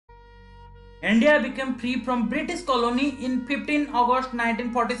India became free from British colony in 15 August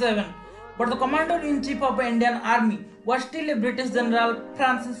 1947, but the commander-in-chief of the Indian Army was still a British General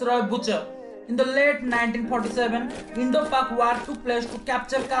Francis Roy Butcher. In the late 1947, Indo-Pak War took place to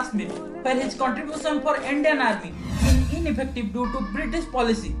capture Kashmir, where his contribution for Indian Army was ineffective due to British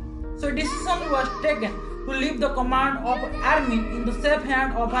policy. So a decision was taken to leave the command of army in the safe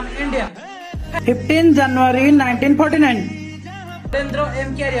hand of an Indian. 15 January 1949. Narendra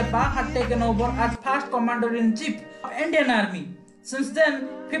M. Cariappa had taken over as first commander-in-chief of Indian Army. Since then,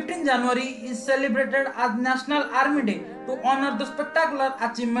 15 January is celebrated as National Army Day to honor the spectacular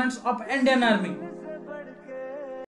achievements of Indian Army.